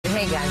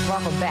guys,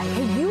 welcome back.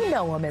 Hey, you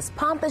know him as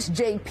Pompous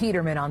J.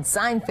 Peterman on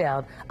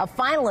Seinfeld, a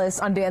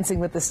finalist on Dancing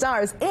with the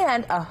Stars,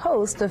 and a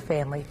host of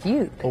Family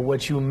Feud. Well,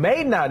 what you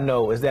may not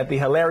know is that the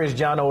hilarious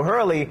John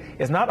O'Hurley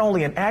is not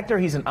only an actor,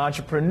 he's an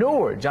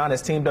entrepreneur. John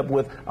has teamed up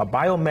with a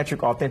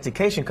biometric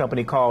authentication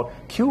company called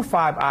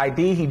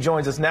Q5ID. He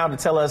joins us now to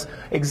tell us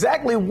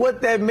exactly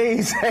what that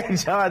means. Hey,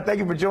 John, thank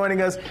you for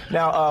joining us.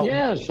 Now,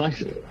 yes,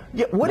 nice.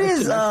 Yeah,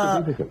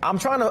 I'm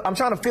trying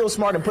to feel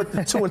smart and put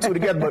the two and two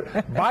together,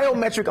 but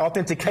biometric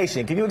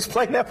authentication, can you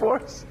explain that for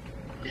us?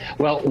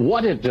 Well,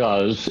 what it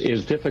does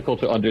is difficult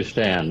to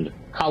understand.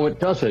 How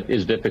it does it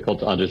is difficult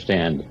to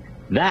understand.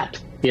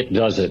 That it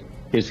does it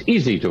is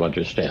easy to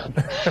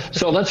understand.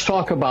 So let's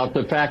talk about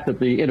the fact that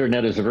the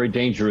internet is a very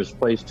dangerous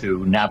place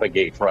to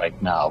navigate right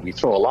now. We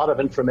throw a lot of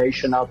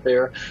information out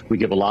there. We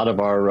give a lot of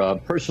our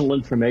personal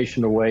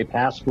information away,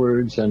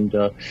 passwords and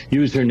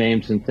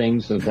usernames and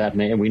things of that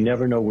name. We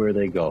never know where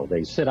they go.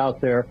 They sit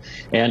out there,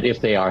 and if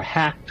they are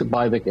hacked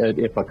by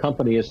if a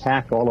company is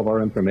hacked, all of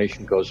our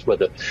information goes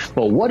with it.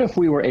 Well, what if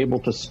we were able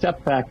to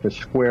step back to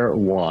square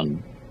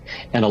one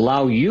and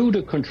allow you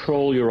to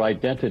control your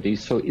identity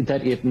so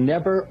that it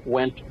never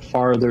went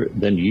farther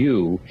than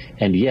you,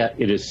 and yet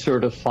it is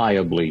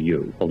certifiably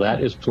you? Well,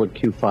 that is what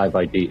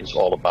Q5ID is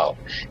all about.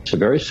 It's a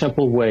very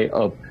simple way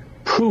of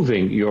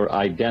proving your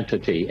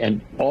identity,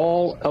 and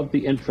all of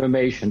the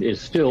information is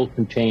still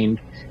contained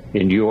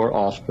in your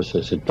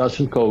auspices. It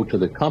doesn't go to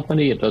the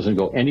company. It doesn't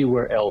go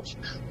anywhere else.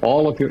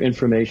 All of your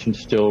information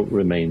still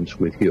remains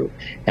with you.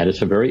 And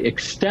it's a very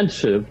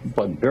extensive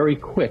but very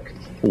quick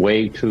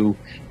way to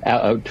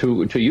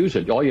use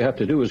it. All you have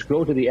to do is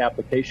go to the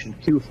application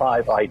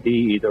Q5ID,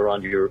 either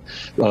on your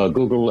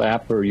Google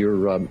app or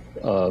your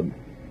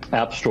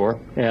App Store,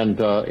 and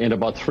in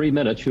about 3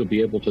 minutes you'll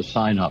be able to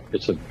sign up.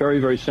 It's a very,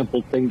 very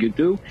simple thing you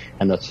do,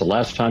 and that's the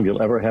last time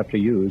you'll ever have to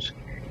use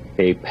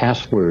a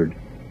password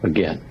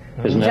again.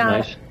 Isn't that John,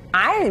 nice?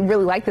 I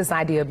really like this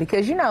idea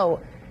because, you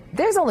know,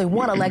 there's only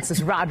one Alexis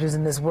Rogers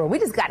in this world. We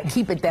just got to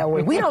keep it that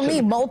way. We don't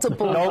need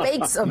multiple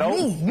fakes of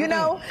me, you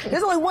know?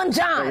 There's only one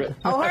John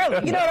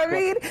O'Hurley, you know what I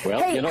mean?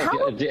 Well, hey, you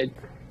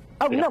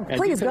know,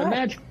 please go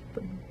ahead.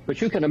 But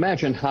you can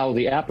imagine how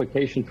the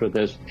application for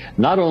this,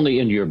 not only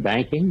in your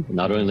banking,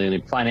 not only in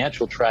the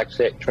financial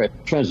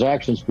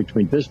transactions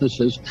between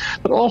businesses,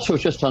 but also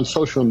just on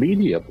social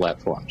media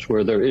platforms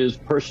where there is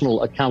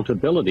personal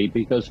accountability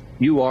because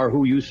you are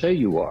who you say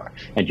you are,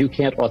 and you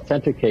can't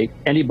authenticate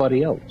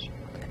anybody else.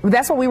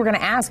 That's what we were going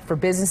to ask for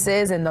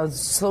businesses and those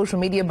social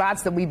media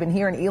bots that we've been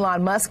hearing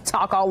Elon Musk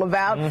talk all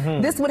about.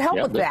 This would help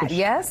with that,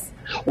 yes?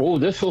 Oh,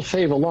 this will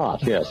save a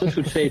lot, yes. This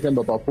would save him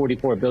about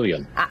 $44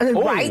 billion.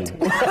 Right?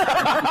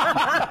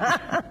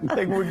 I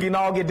think we can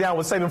all get down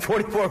with saving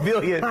 $44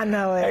 billion. I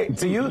know it. Hey,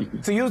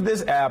 to use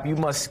this app, you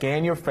must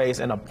scan your face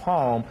in a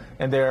palm,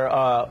 and there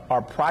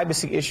are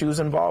privacy issues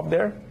involved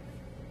there?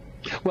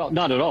 Well,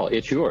 not at all.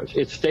 It's yours.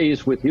 It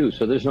stays with you,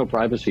 so there's no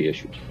privacy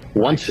issues.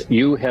 Once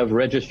you have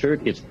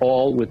registered, it's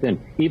all within.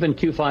 Even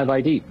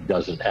Q5ID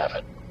doesn't have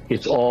it.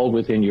 It's all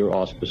within your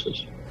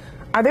auspices.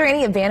 Are there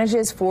any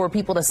advantages for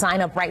people to sign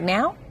up right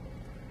now?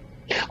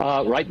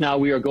 Right now,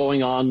 we're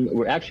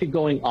actually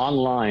going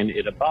online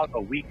in about a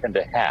week and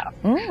a half.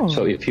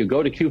 So if you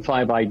go to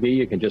Q5ID,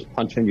 you can just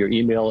punch in your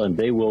email, and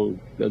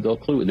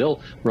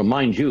they'll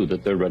remind you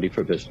that they're ready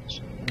for business.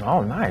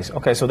 Oh, nice.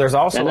 Okay, so there's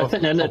also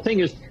nice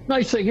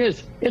thing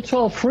is, it's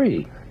all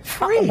free.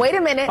 Free. Oh, wait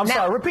a minute. I'm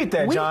sorry. Repeat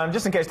that, John,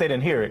 just in case they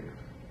didn't hear it.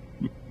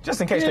 Just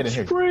in case they didn't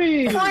hear it.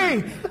 Free.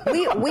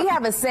 We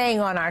have a saying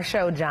on our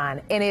show, John,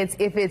 and it's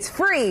if it's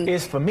free,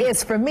 it's for me.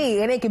 It's for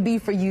me, and it can be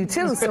for you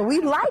too. So we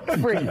like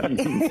free.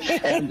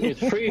 And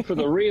it's free for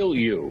the real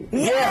you.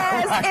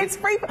 Yes, right. It's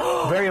free.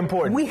 Very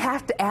important. We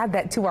have to add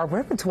that to our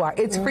repertoire.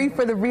 It's free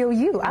for the real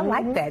you. I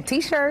like that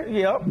T-shirt.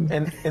 Yep.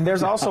 And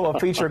there's also a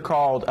feature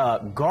called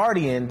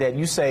Guardian that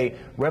you say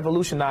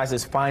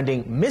revolutionizes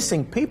finding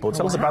missing people.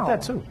 Tell us about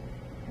that too.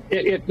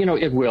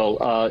 It will.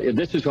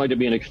 This is going to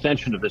be an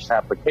extension of this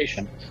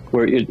application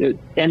where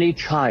any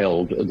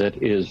child that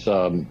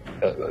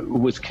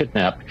was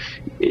kidnapped,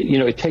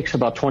 it takes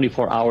about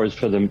 24 hours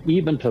for them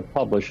even to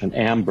publish an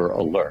Amber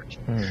Alert.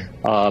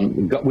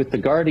 With the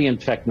Guardian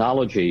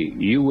technology,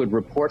 you would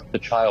report the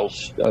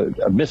child's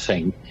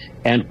missing,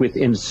 and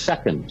within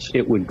seconds,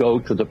 it would go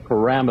to the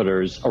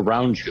parameters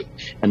around you.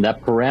 And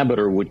that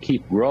parameter would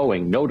keep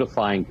growing,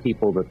 notifying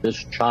people that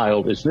this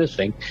child is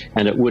missing,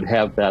 and it would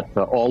have that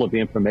all of the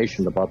information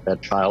about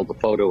that child, the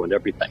photo and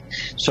everything.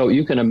 So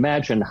you can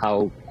imagine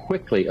how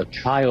quickly a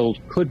child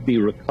could be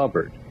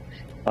recovered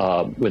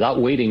without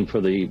waiting for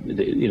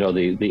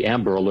the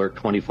Amber Alert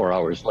 24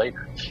 hours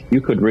later. You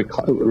could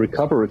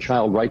recover a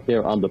child right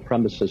there on the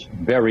premises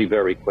very,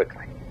 very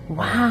quickly.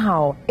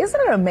 Wow.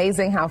 Isn't it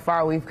amazing how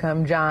far we've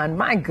come, John?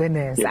 My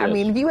goodness. I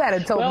mean, if you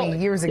had told me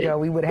years ago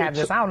we would have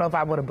this, I don't know if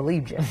I would have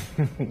believed you.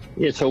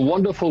 It's a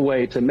wonderful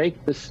way to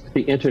make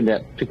the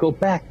internet, to go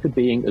back to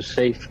being a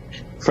safe,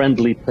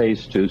 friendly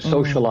place to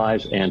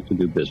socialize and to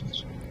do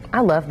business. I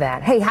love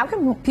that. Hey, how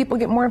can people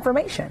get more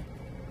information?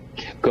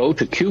 go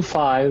to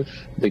Q5.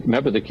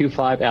 Remember the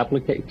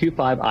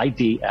Q5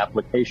 ID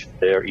application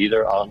there,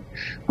 either on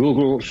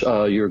Google's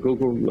your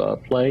Google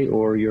Play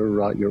or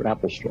your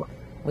Apple Store.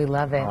 We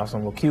love it.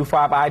 Awesome. Well,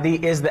 Q5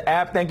 ID is the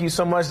app. Thank you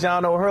so much,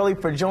 John O'Hurley,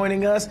 for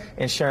joining us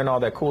and sharing all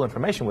that cool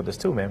information with us,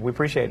 too, man. We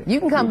appreciate it. You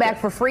can come back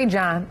for free,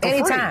 John,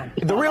 anytime.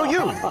 The real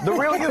you. The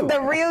real you.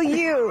 The real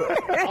you.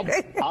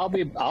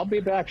 I'll be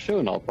back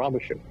soon, I'll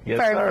promise you. Yes,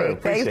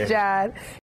 Perfect. sir. Thanks, John.